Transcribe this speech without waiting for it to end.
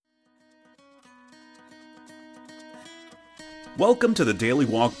Welcome to the Daily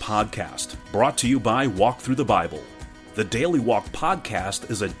Walk Podcast, brought to you by Walk Through the Bible. The Daily Walk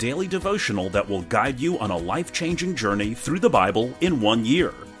Podcast is a daily devotional that will guide you on a life-changing journey through the Bible in 1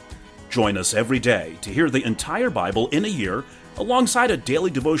 year. Join us every day to hear the entire Bible in a year, alongside a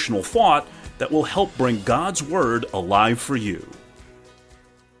daily devotional thought that will help bring God's Word alive for you.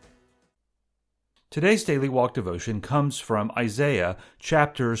 Today's Daily Walk devotion comes from Isaiah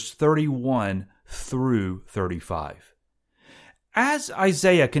chapters 31 through 35. As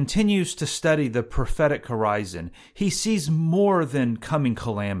Isaiah continues to study the prophetic horizon, he sees more than coming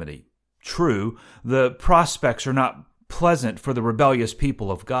calamity. True, the prospects are not pleasant for the rebellious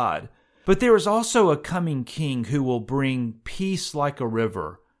people of God, but there is also a coming king who will bring peace like a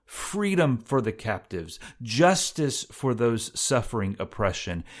river, freedom for the captives, justice for those suffering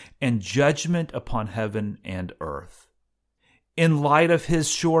oppression, and judgment upon heaven and earth. In light of his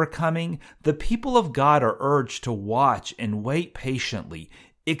sure coming, the people of God are urged to watch and wait patiently,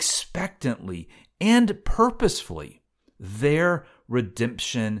 expectantly, and purposefully. Their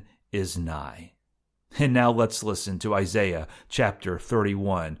redemption is nigh. And now let's listen to Isaiah chapter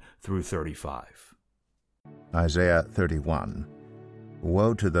 31 through 35. Isaiah 31.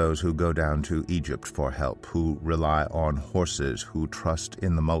 Woe to those who go down to Egypt for help, who rely on horses, who trust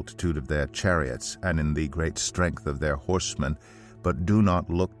in the multitude of their chariots and in the great strength of their horsemen, but do not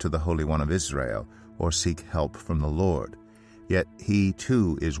look to the Holy One of Israel, or seek help from the Lord. Yet he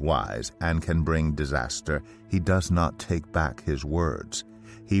too is wise and can bring disaster. He does not take back his words.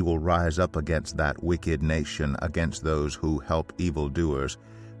 He will rise up against that wicked nation, against those who help evildoers.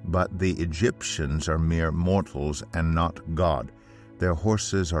 But the Egyptians are mere mortals and not God. Their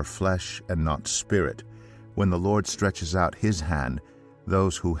horses are flesh and not spirit. When the Lord stretches out his hand,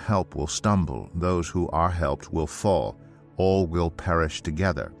 those who help will stumble, those who are helped will fall, all will perish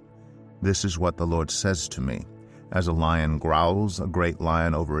together. This is what the Lord says to me. As a lion growls, a great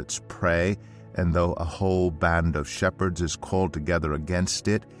lion over its prey, and though a whole band of shepherds is called together against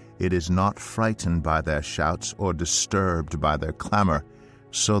it, it is not frightened by their shouts or disturbed by their clamor.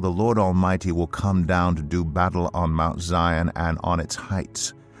 So the Lord Almighty will come down to do battle on Mount Zion and on its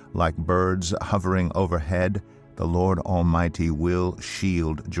heights. Like birds hovering overhead, the Lord Almighty will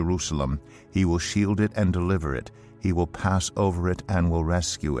shield Jerusalem. He will shield it and deliver it. He will pass over it and will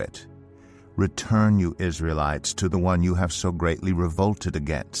rescue it. Return, you Israelites, to the one you have so greatly revolted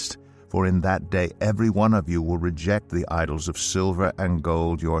against. For in that day every one of you will reject the idols of silver and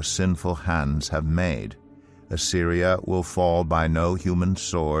gold your sinful hands have made. Assyria will fall by no human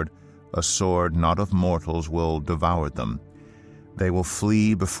sword. A sword not of mortals will devour them. They will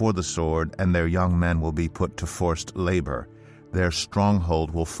flee before the sword, and their young men will be put to forced labor. Their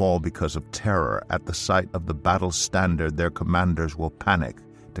stronghold will fall because of terror. At the sight of the battle standard, their commanders will panic,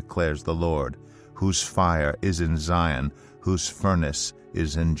 declares the Lord, whose fire is in Zion, whose furnace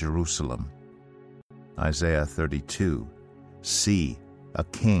is in Jerusalem. Isaiah 32. See, a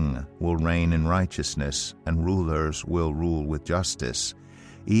king will reign in righteousness, and rulers will rule with justice.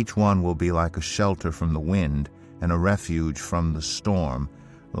 Each one will be like a shelter from the wind, and a refuge from the storm,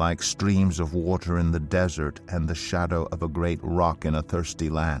 like streams of water in the desert, and the shadow of a great rock in a thirsty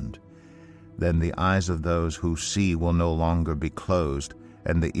land. Then the eyes of those who see will no longer be closed,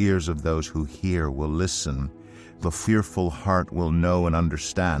 and the ears of those who hear will listen. The fearful heart will know and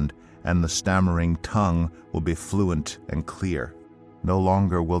understand, and the stammering tongue will be fluent and clear. No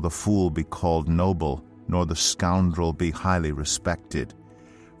longer will the fool be called noble, nor the scoundrel be highly respected.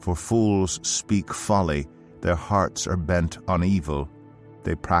 For fools speak folly, their hearts are bent on evil.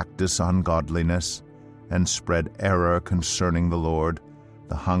 They practice ungodliness, and spread error concerning the Lord.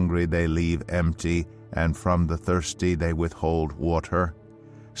 The hungry they leave empty, and from the thirsty they withhold water.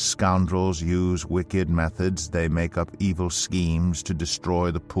 Scoundrels use wicked methods, they make up evil schemes to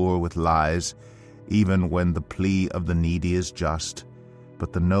destroy the poor with lies, even when the plea of the needy is just.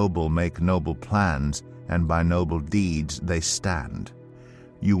 But the noble make noble plans, and by noble deeds they stand.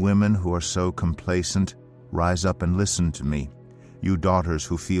 You women who are so complacent, rise up and listen to me. You daughters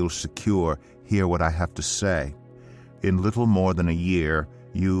who feel secure, hear what I have to say. In little more than a year,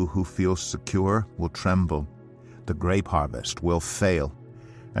 you who feel secure will tremble. The grape harvest will fail,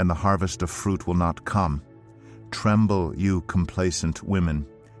 and the harvest of fruit will not come. Tremble, you complacent women.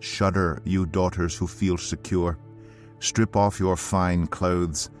 Shudder, you daughters who feel secure. Strip off your fine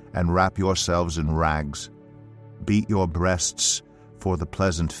clothes and wrap yourselves in rags. Beat your breasts for the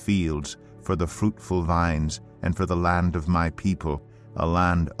pleasant fields, for the fruitful vines, and for the land of my people, a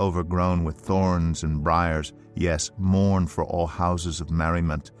land overgrown with thorns and briars. Yes, mourn for all houses of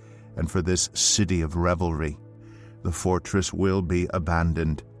merriment, and for this city of revelry. The fortress will be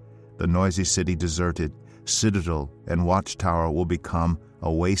abandoned, the noisy city deserted. citadel and watchtower will become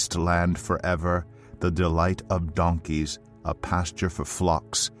a wasteland forever, the delight of donkeys, a pasture for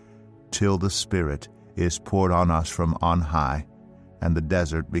flocks, till the Spirit is poured on us from on high, and the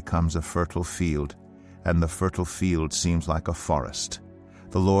desert becomes a fertile field, and the fertile field seems like a forest.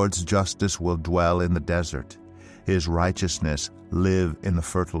 The Lord's justice will dwell in the desert, his righteousness live in the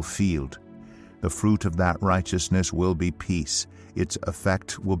fertile field. The fruit of that righteousness will be peace. Its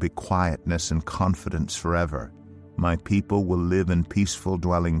effect will be quietness and confidence forever. My people will live in peaceful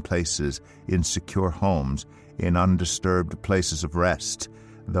dwelling places, in secure homes, in undisturbed places of rest.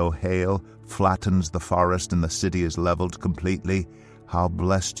 Though hail flattens the forest and the city is leveled completely, how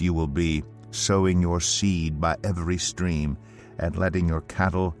blessed you will be, sowing your seed by every stream, and letting your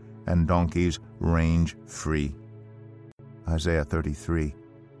cattle and donkeys range free. Isaiah 33.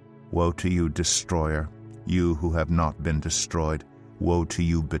 Woe to you, destroyer, you who have not been destroyed. Woe to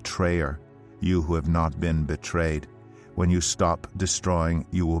you, betrayer, you who have not been betrayed. When you stop destroying,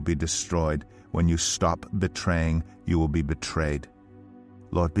 you will be destroyed. When you stop betraying, you will be betrayed.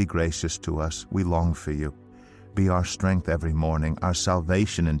 Lord, be gracious to us. We long for you. Be our strength every morning, our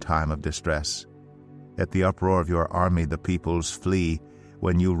salvation in time of distress. At the uproar of your army, the peoples flee.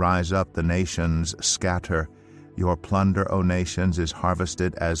 When you rise up, the nations scatter. Your plunder, O nations, is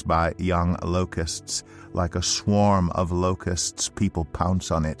harvested as by young locusts. Like a swarm of locusts, people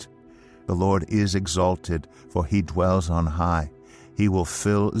pounce on it. The Lord is exalted, for he dwells on high. He will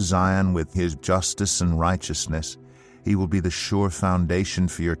fill Zion with his justice and righteousness. He will be the sure foundation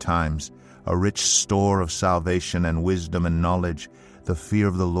for your times, a rich store of salvation and wisdom and knowledge. The fear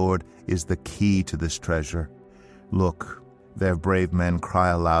of the Lord is the key to this treasure. Look, their brave men cry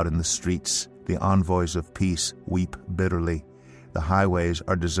aloud in the streets. The envoys of peace weep bitterly. The highways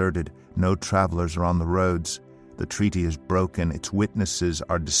are deserted. No travelers are on the roads. The treaty is broken. Its witnesses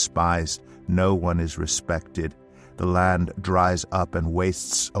are despised. No one is respected. The land dries up and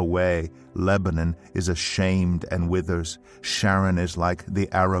wastes away. Lebanon is ashamed and withers. Sharon is like the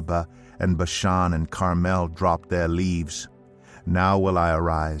Arabah, and Bashan and Carmel drop their leaves. Now will I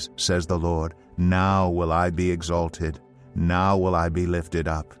arise, says the Lord. Now will I be exalted. Now will I be lifted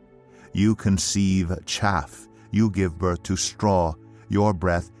up. You conceive chaff. You give birth to straw. Your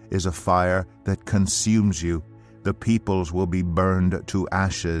breath is a fire that consumes you. The peoples will be burned to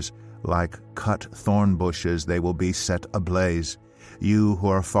ashes. Like cut thorn bushes, they will be set ablaze. You who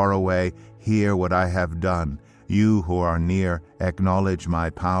are far away, hear what I have done. You who are near, acknowledge my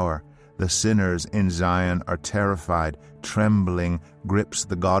power. The sinners in Zion are terrified. Trembling grips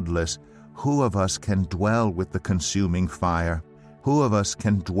the godless. Who of us can dwell with the consuming fire? Who of us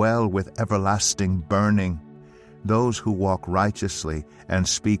can dwell with everlasting burning? Those who walk righteously and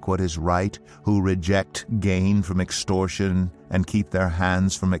speak what is right, who reject gain from extortion and keep their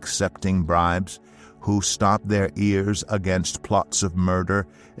hands from accepting bribes, who stop their ears against plots of murder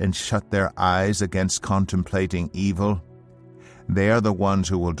and shut their eyes against contemplating evil. They are the ones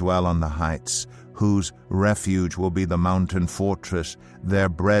who will dwell on the heights, whose refuge will be the mountain fortress. Their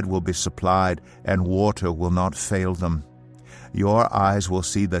bread will be supplied, and water will not fail them. Your eyes will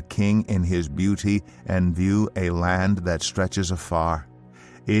see the King in his beauty and view a land that stretches afar.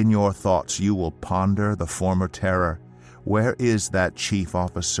 In your thoughts you will ponder the former terror. Where is that chief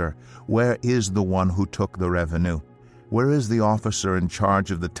officer? Where is the one who took the revenue? Where is the officer in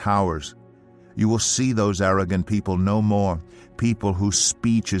charge of the towers? You will see those arrogant people no more, people whose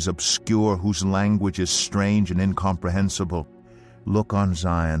speech is obscure, whose language is strange and incomprehensible. Look on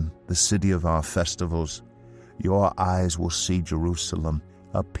Zion, the city of our festivals. Your eyes will see Jerusalem,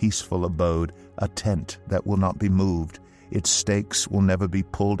 a peaceful abode, a tent that will not be moved. Its stakes will never be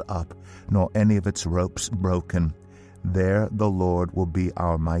pulled up, nor any of its ropes broken. There the Lord will be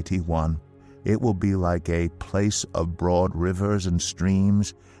our mighty one. It will be like a place of broad rivers and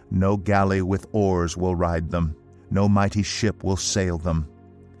streams. No galley with oars will ride them. No mighty ship will sail them.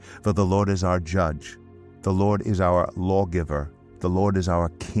 For the Lord is our judge. The Lord is our lawgiver. The Lord is our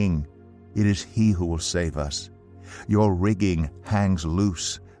king. It is he who will save us. Your rigging hangs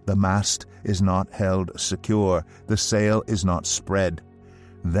loose. The mast is not held secure. The sail is not spread.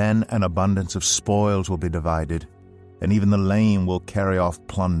 Then an abundance of spoils will be divided, and even the lame will carry off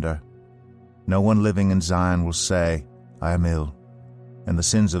plunder. No one living in Zion will say, I am ill, and the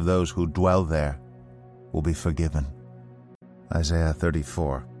sins of those who dwell there will be forgiven. Isaiah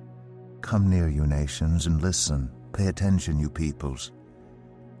 34. Come near, you nations, and listen. Pay attention, you peoples.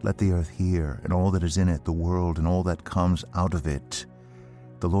 Let the earth hear, and all that is in it, the world, and all that comes out of it.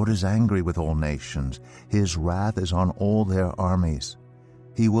 The Lord is angry with all nations. His wrath is on all their armies.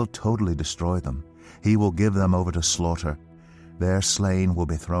 He will totally destroy them. He will give them over to slaughter. Their slain will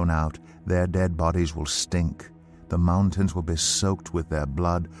be thrown out, their dead bodies will stink. The mountains will be soaked with their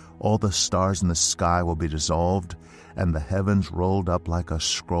blood, all the stars in the sky will be dissolved, and the heavens rolled up like a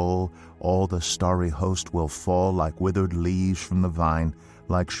scroll. All the starry host will fall like withered leaves from the vine,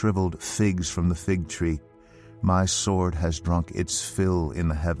 like shriveled figs from the fig tree. My sword has drunk its fill in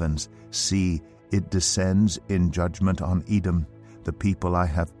the heavens. See, it descends in judgment on Edom, the people I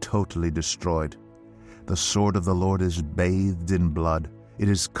have totally destroyed. The sword of the Lord is bathed in blood. It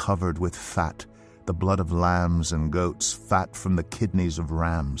is covered with fat, the blood of lambs and goats, fat from the kidneys of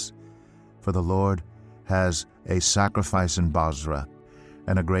rams. For the Lord has a sacrifice in Bozrah,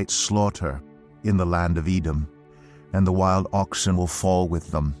 and a great slaughter in the land of Edom. And the wild oxen will fall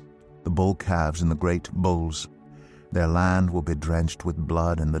with them, the bull calves and the great bulls. Their land will be drenched with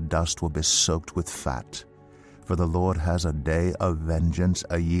blood, and the dust will be soaked with fat. For the Lord has a day of vengeance,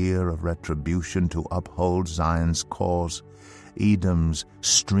 a year of retribution to uphold Zion's cause. Edom's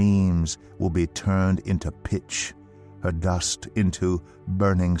streams will be turned into pitch, her dust into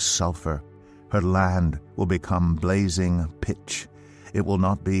burning sulfur. Her land will become blazing pitch. It will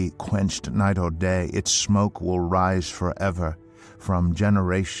not be quenched night or day. Its smoke will rise forever. From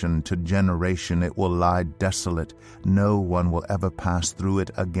generation to generation it will lie desolate. No one will ever pass through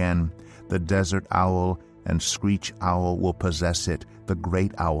it again. The desert owl and screech owl will possess it. The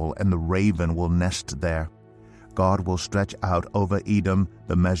great owl and the raven will nest there. God will stretch out over Edom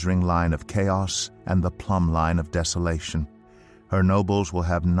the measuring line of chaos and the plumb line of desolation. Her nobles will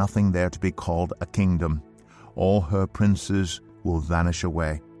have nothing there to be called a kingdom. All her princes will vanish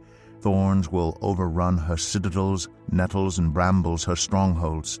away. Thorns will overrun her citadels, nettles and brambles her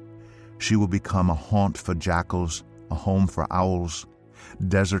strongholds. She will become a haunt for jackals, a home for owls.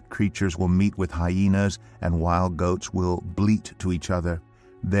 Desert creatures will meet with hyenas, and wild goats will bleat to each other.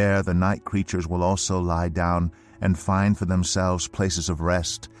 There the night creatures will also lie down and find for themselves places of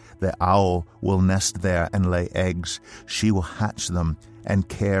rest. The owl will nest there and lay eggs. She will hatch them and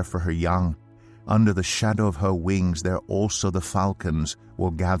care for her young. Under the shadow of her wings there also the falcons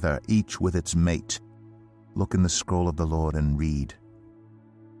will gather, each with its mate. Look in the scroll of the Lord and read.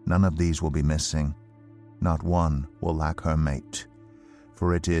 None of these will be missing. Not one will lack her mate.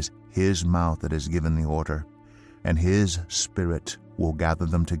 For it is his mouth that has given the order, and his spirit will gather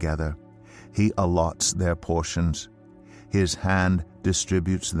them together. He allots their portions. His hand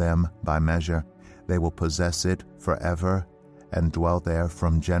distributes them by measure. They will possess it forever and dwell there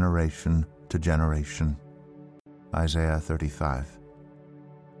from generation to generation. Isaiah 35.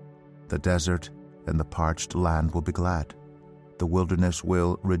 The desert and the parched land will be glad. The wilderness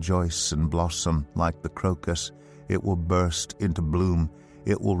will rejoice and blossom like the crocus. It will burst into bloom.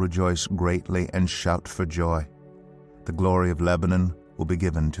 It will rejoice greatly and shout for joy. The glory of Lebanon will be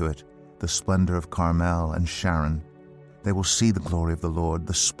given to it, the splendor of Carmel and Sharon. They will see the glory of the Lord,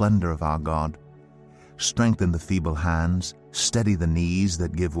 the splendor of our God. Strengthen the feeble hands, steady the knees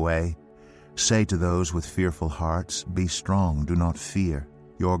that give way. Say to those with fearful hearts, be strong, do not fear.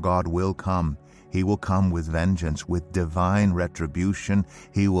 Your God will come. He will come with vengeance, with divine retribution.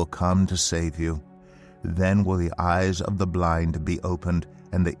 He will come to save you. Then will the eyes of the blind be opened,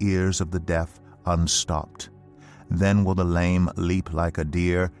 and the ears of the deaf unstopped. Then will the lame leap like a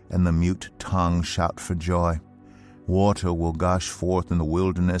deer, and the mute tongue shout for joy. Water will gush forth in the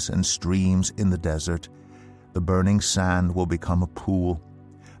wilderness and streams in the desert. The burning sand will become a pool,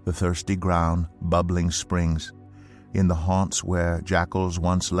 the thirsty ground bubbling springs. In the haunts where jackals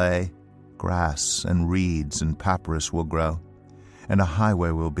once lay, grass and reeds and papyrus will grow, and a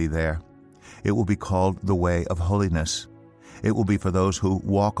highway will be there. It will be called the way of holiness. It will be for those who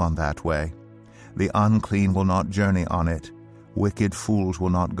walk on that way. The unclean will not journey on it. Wicked fools will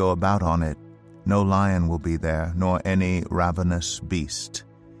not go about on it. No lion will be there, nor any ravenous beast.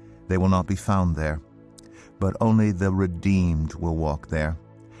 They will not be found there. But only the redeemed will walk there,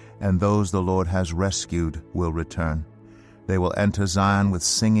 and those the Lord has rescued will return. They will enter Zion with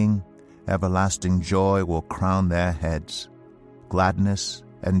singing. Everlasting joy will crown their heads. Gladness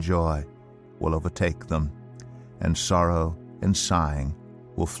and joy will overtake them, and sorrow and sighing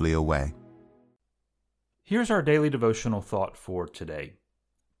will flee away. Here's our daily devotional thought for today.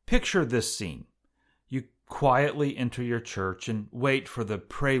 Picture this scene. You quietly enter your church and wait for the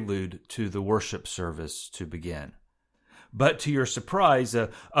prelude to the worship service to begin. But to your surprise,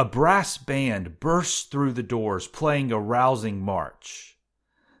 a brass band bursts through the doors playing a rousing march.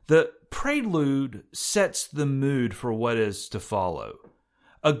 The prelude sets the mood for what is to follow.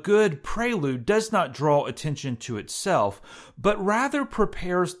 A good prelude does not draw attention to itself, but rather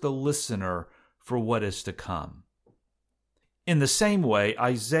prepares the listener for what is to come. In the same way,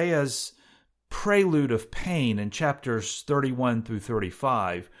 Isaiah's prelude of pain in chapters 31 through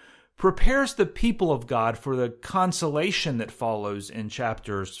 35 prepares the people of God for the consolation that follows in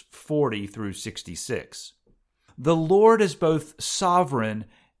chapters 40 through 66. The Lord is both sovereign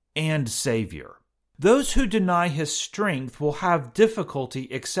and Savior. Those who deny His strength will have difficulty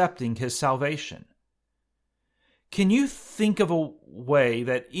accepting His salvation. Can you think of a way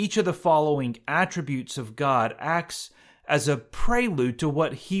that each of the following attributes of God acts as a prelude to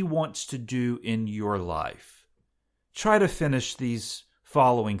what He wants to do in your life? Try to finish these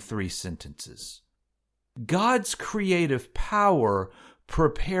following 3 sentences. God's creative power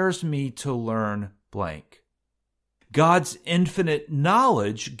prepares me to learn blank. God's infinite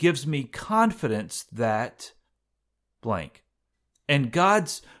knowledge gives me confidence that blank. And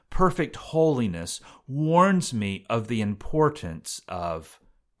God's perfect holiness warns me of the importance of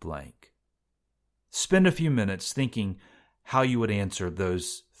blank. Spend a few minutes thinking how you would answer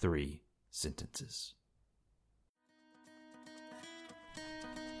those 3 sentences.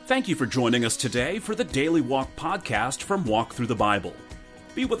 Thank you for joining us today for the Daily Walk podcast from Walk Through the Bible.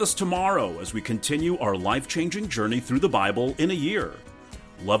 Be with us tomorrow as we continue our life-changing journey through the Bible in a year.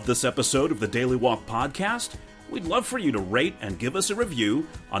 Love this episode of the Daily Walk podcast? We'd love for you to rate and give us a review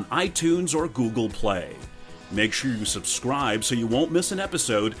on iTunes or Google Play. Make sure you subscribe so you won't miss an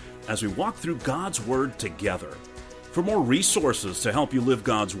episode as we walk through God's Word together. For more resources to help you live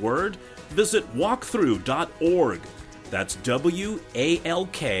God's Word, visit walkthrough.org. That's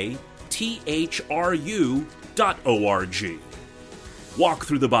WALKTHRU.org. Walk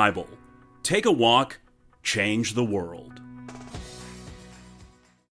through the Bible. Take a walk, change the world.